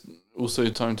guess also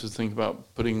time to think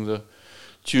about putting the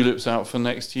tulips out for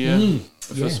next year,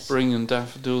 for spring, and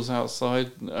daffodils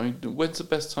outside. I mean, when's the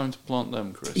best time to plant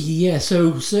them, Chris? Yeah,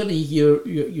 so certainly your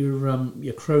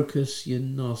crocus, your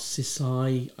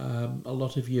narcissi, a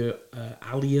lot of your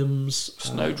alliums,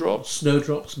 snowdrops,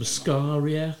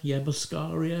 muscaria,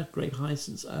 grape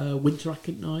hyacinths, winter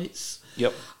aconites.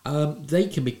 Yep. They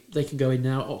can go in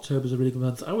now. October's a really good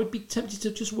month. I would be tempted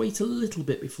to just wait a little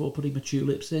bit before putting my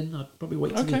tulips in. I'd probably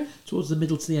wait towards the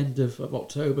middle to the end of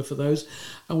October for those.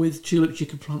 And with tulips, you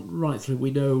can plant right through.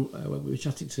 We know when we were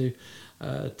chatting to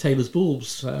Taylor's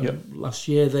Bulbs last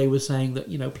year, they were saying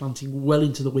that planting well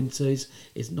into the winter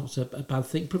is not a bad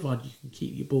thing, provided you can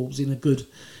keep your bulbs in a good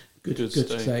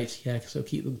state. Yeah, so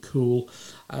keep them cool,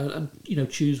 and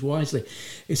choose wisely.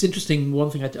 It's interesting. One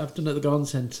thing I've done at the garden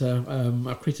centre,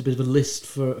 I've created a bit of a list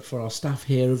for our staff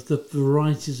here of the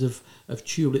varieties of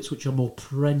tulips which are more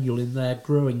perennial in their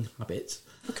growing habits.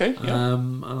 Okay. Yeah.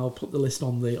 And I'll put the list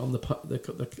on the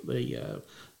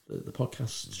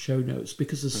podcast show notes,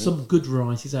 because there's some good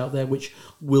varieties out there which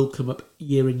will come up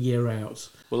year in, year out.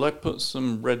 Well, I put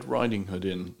some Red Riding Hood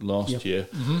in last year.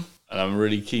 Mm-hmm. And I'm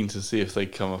really keen to see if they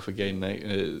come up again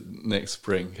next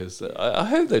spring, because I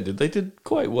hope they did. They did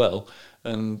quite well,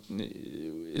 and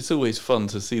it's always fun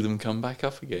to see them come back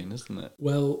up again, isn't it?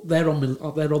 Well, they're on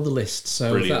the list,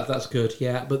 so that's good.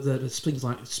 Yeah, but there's things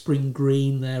like Spring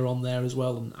Green, they're on there as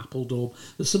well, and Appledorn.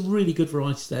 There's some really good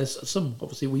varieties there. Some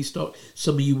obviously we stock.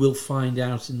 Some you will find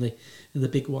out in the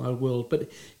big wide world. But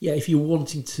yeah, if you're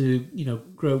wanting to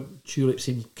grow tulips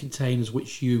in containers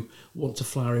which you want to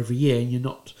flower every year, and you're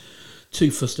not too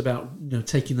fussed about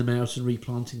taking them out and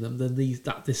replanting them, then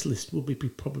this list will be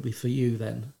probably for you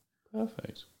then.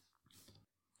 Perfect.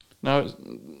 Now, it's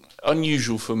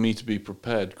unusual for me to be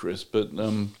prepared, Chris, but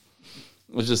I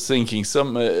was just thinking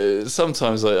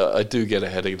sometimes I do get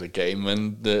ahead of the game,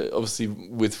 and obviously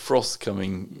with frost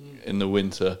coming in the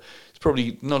winter,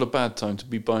 probably not a bad time to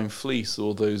be buying fleece,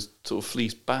 or those sort of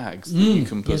fleece bags that you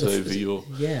can put over your...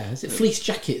 Yeah, is it fleece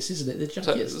jackets, isn't it? The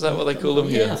jackets. Is that what they call them?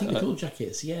 Yeah, I think they're called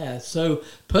jackets, yeah. So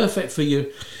perfect for your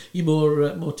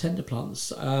more tender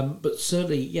plants. But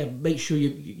certainly, make sure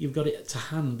you've got it to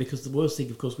hand, because the worst thing,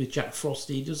 of course, with Jack Frost,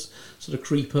 he just sort of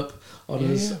creep up on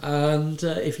us. And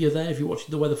if you're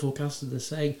watching the weather forecast and they're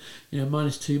saying, -2,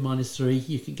 -3,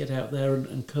 you can get out there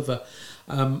and cover.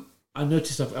 I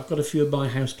noticed I've got a few of my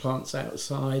house plants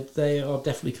outside. They are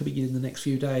definitely coming in the next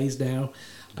few days now.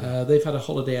 They've had a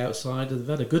holiday outside. They've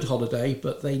had a good holiday,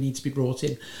 but they need to be brought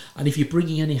in. And if you're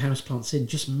bringing any house plants in,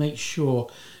 just make sure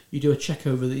you do a check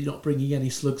over that you're not bringing any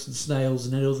slugs and snails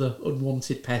and any other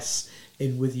unwanted pests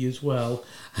in with you as well.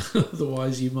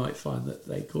 Otherwise, you might find that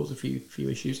they cause a few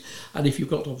issues. And if you've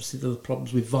got obviously the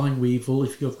problems with vine weevil,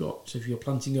 if you're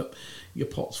planting up your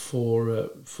pots for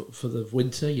the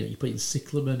winter, you're putting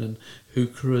cyclamen and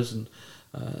heucheras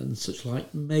and such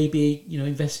like, maybe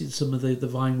invest in some of the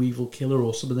vine weevil killer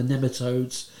or some of the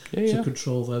nematodes to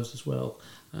control those as well.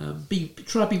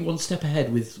 Try to be one step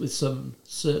ahead with some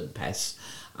certain pests,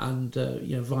 and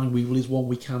vine weevil is one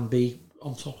we can be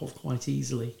on top of quite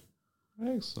easily.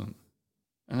 Excellent.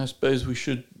 And I suppose we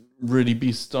should really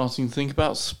be starting to think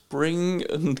about spring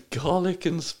and garlic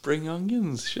and spring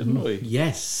onions, shouldn't we?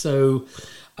 Yes. So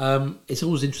it's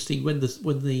always interesting when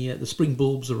the spring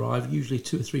bulbs arrive. Usually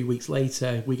 2 or 3 weeks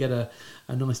later, we get a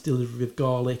nice delivery of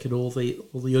garlic and all the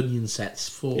onion sets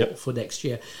for next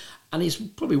year. And it's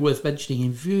probably worth mentioning,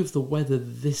 in view of the weather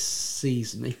this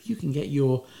season, if you can get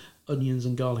your onions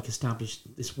and garlic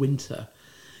established this winter,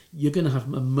 you're going to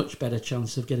have a much better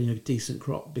chance of getting a decent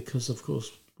crop, because, of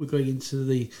course, we're going into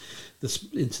the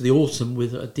autumn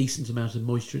with a decent amount of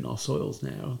moisture in our soils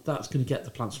now. That's going to get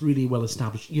the plants really well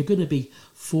established. You're going to be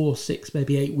 4, 6,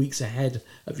 maybe 8 weeks ahead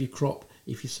of your crop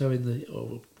if you sow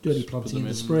or do any planting in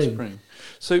the spring.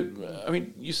 So,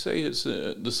 you say it's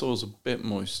the soil's a bit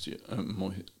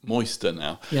moister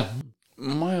now. Yeah.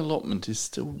 My allotment is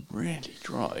still really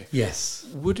dry. Yes.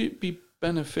 Would it be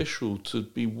beneficial to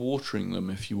be watering them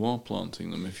if you are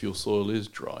planting them, if your soil is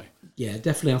dry? Yeah,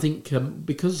 definitely. I think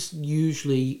because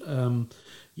usually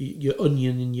your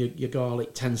onion and your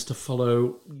garlic tends to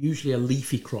follow usually a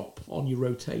leafy crop on your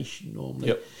rotation normally.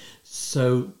 Yep.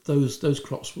 So those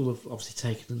crops will have obviously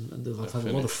taken, and they'll have had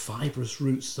a lot of fibrous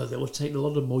roots, so they'll have taken a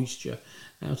lot of moisture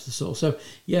out of the soil. So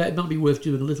yeah, it might be worth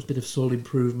doing a little bit of soil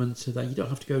improvement so that you don't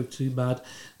have to go too bad.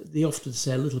 They often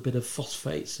say a little bit of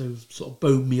phosphate, so sort of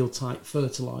bone meal type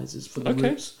fertilizers for the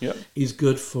roots is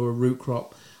good for a root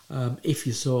crop. If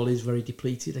your soil is very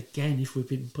depleted, again, if we've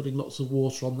been putting lots of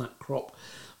water on that crop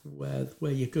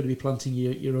where you're going to be planting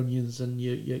your onions and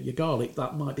your garlic,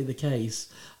 that might be the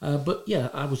case. But yeah,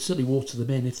 I would certainly water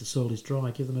them in if the soil is dry.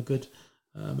 Give them a good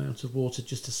amount of water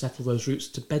just to settle those roots,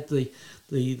 to bed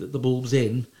the bulbs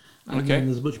in, and then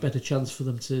there's a much better chance for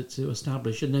them to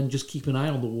establish. And then just keep an eye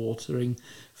on the watering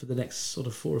for the next sort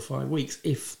of 4 or 5 weeks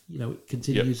if it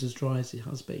continues as dry as it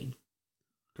has been.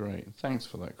 Great, thanks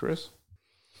for that, Chris.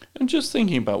 And just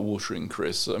thinking about watering,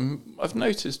 Chris, I've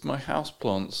noticed my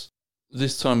houseplants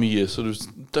this time of year sort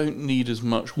of don't need as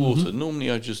much water. Mm-hmm.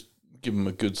 Normally I just give them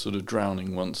a good sort of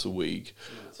drowning once a week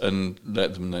and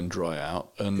let them then dry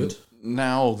out. And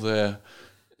now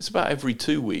it's about every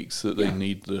 2 weeks that they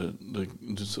need the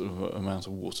sort of amount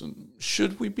of water.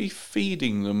 Should we be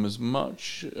feeding them as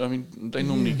much? I mean, they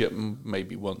normally get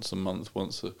maybe once a month,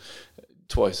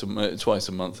 twice a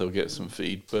month they'll get some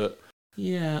feed, but...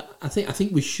 Yeah, I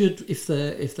think we should, if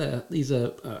these are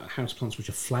houseplants which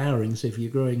are flowering. So if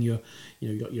you're growing you've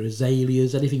got your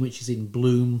azaleas, anything which is in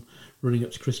bloom, running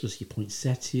up to Christmas, your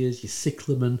poinsettias, your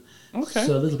cyclamen. Okay.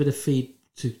 So a little bit of feed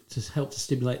to help to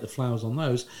stimulate the flowers on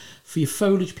those. For your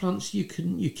foliage plants, you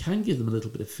can give them a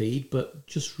little bit of feed, but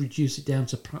just reduce it down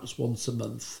to perhaps once a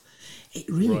month. It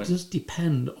really does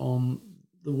depend on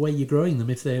the way you're growing them.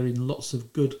 If they're in lots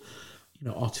of good,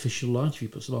 artificial light, if you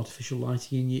put some artificial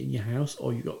lighting in your house,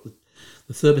 or you've got the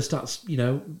thermostats,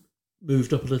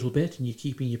 moved up a little bit, and you're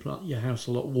keeping your house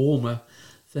a lot warmer,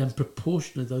 then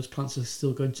proportionally those plants are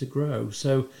still going to grow.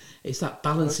 So it's that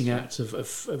balancing act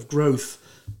of growth,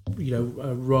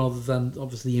 rather than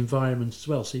obviously the environment as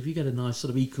well. So if you get a nice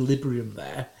sort of equilibrium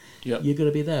there, you're going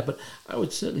to be there. But I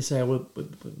would certainly say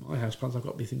with my house plants, I've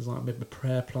got things like my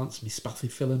prayer plants, my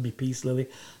spathiphyllum, my peace lily.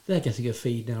 They're getting a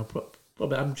feed now.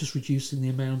 Probably I'm just reducing the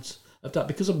amount of that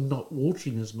because I'm not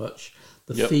watering as much.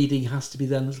 The feeding has to be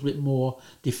then a little bit more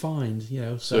defined,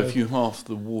 So if you half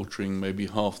the watering, maybe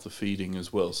half the feeding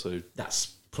as well. So that's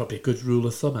probably a good rule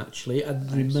of thumb, actually.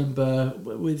 And remember,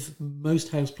 with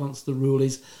most houseplants, the rule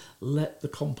is let the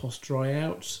compost dry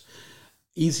out.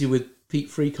 Easier with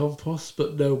peat-free compost,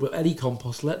 but any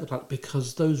compost, let the plant,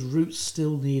 because those roots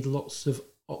still need lots of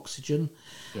oxygen.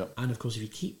 And of course, if you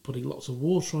keep putting lots of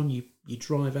water on, you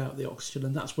drive out the oxygen,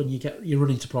 and that's when you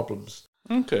run into problems.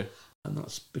 Okay. And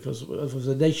that's because of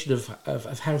the nation of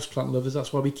houseplant lovers.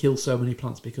 That's why we kill so many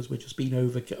plants, because we're just being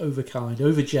overkind,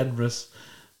 over generous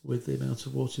with the amount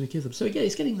of water we give them. So again,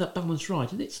 it's getting that balance right.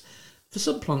 And it's, for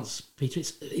some plants, Peter,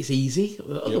 it's easy.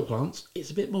 Other plants,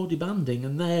 it's a bit more demanding,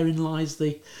 and therein lies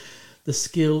the the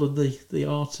skill and the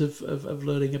art of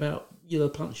learning about the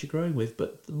plants you're growing with.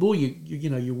 But the more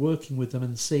you're working with them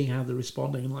and seeing how they're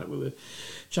responding, and like we were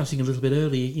chatting a little bit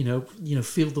earlier,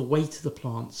 feel the weight of the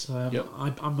plants.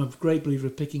 I'm a great believer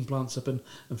of picking plants up and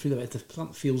feel that if the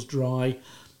plant feels dry,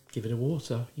 give it a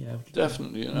water.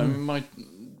 Definitely. I mean,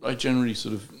 I generally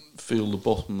sort of feel the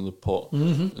bottom of the pot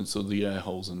and sort of the air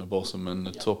holes in the bottom and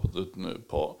the top of the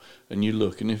pot, and you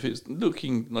look, and if it's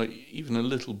looking like even a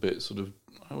little bit sort of,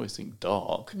 I always think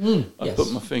dark, I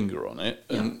put my finger on it,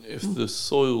 and if the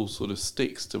soil sort of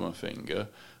sticks to my finger,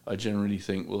 I generally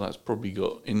think, well, that's probably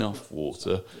got enough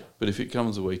water. But if it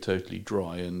comes away totally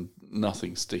dry and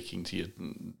nothing sticking to your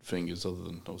fingers other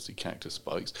than obviously cactus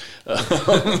spikes,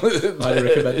 I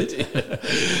recommend it.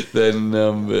 Then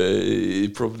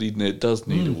it probably does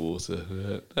need a water.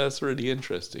 That's really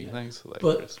interesting. Thanks for that,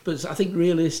 Chris. But I think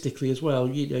realistically as well,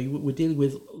 we're dealing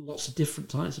with lots of different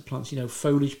types of plants.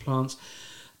 Foliage plants.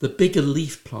 The bigger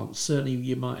leaf plants, certainly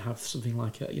you might have something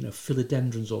like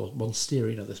philodendrons or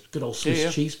monstera, this good old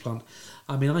Swiss cheese plant.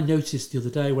 I mean, I noticed the other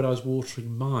day when I was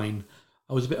watering mine,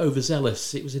 I was a bit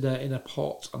overzealous. It was in a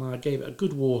pot, and I gave it a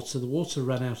good water. The water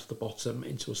ran out of the bottom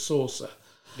into a saucer.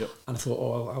 Yep. And I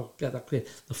thought, I'll get that clear.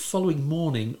 The following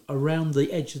morning, around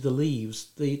the edge of the leaves,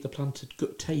 the plant had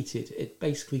guttated. It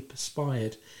basically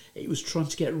perspired. It was trying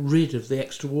to get rid of the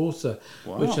extra water,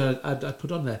 which I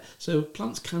put on there. So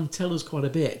plants can tell us quite a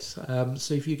bit.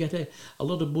 So if you get a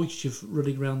lot of moisture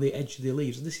running around the edge of the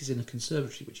leaves, and this is in a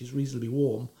conservatory, which is reasonably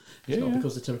warm, it's not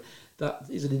because that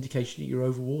is an indication that you're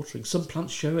overwatering. Some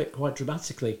plants show it quite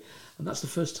dramatically, and that's the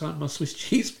first time my Swiss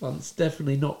cheese plant's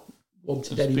definitely not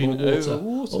wanted any more water.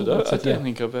 I don't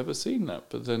think I've ever seen that,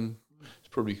 but then it's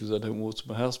probably because I don't water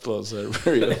my houseplants there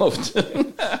very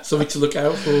often. Something to look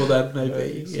out for then,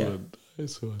 maybe.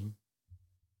 Excellent.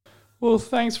 Well,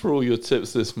 thanks for all your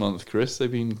tips this month, Chris.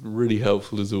 They've been really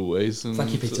helpful as always. And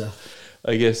thank you, Peter.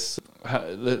 I guess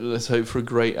let's hope for a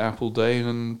great apple day,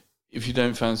 and if you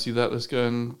don't fancy that, let's go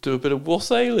and do a bit of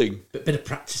wassailing. A bit of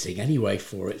practising anyway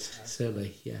for it,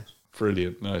 certainly, yeah.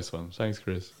 Brilliant, nice one. Thanks,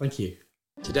 Chris. Thank you.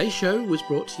 Today's show was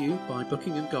brought to you by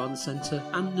Buckingham Garden Centre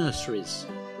and Nurseries.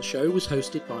 The show was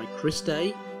hosted by Chris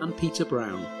Day and Peter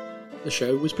Brown. The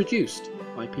show was produced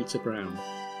by Peter Brown.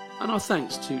 And our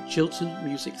thanks to Chiltern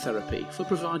Music Therapy for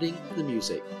providing the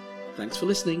music. Thanks for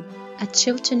listening. At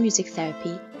Chiltern Music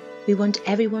Therapy, we want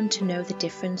everyone to know the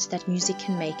difference that music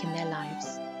can make in their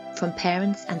lives. From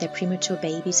parents and their premature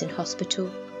babies in hospital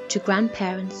to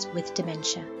grandparents with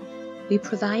dementia. We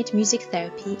provide music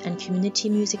therapy and community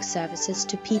music services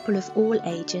to people of all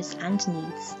ages and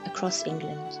needs across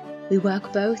England. We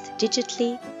work both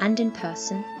digitally and in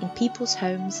person in people's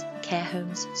homes, care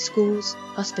homes, schools,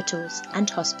 hospitals and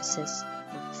hospices.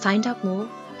 Find out more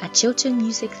at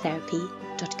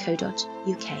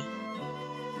chilternmusictherapy.co.uk.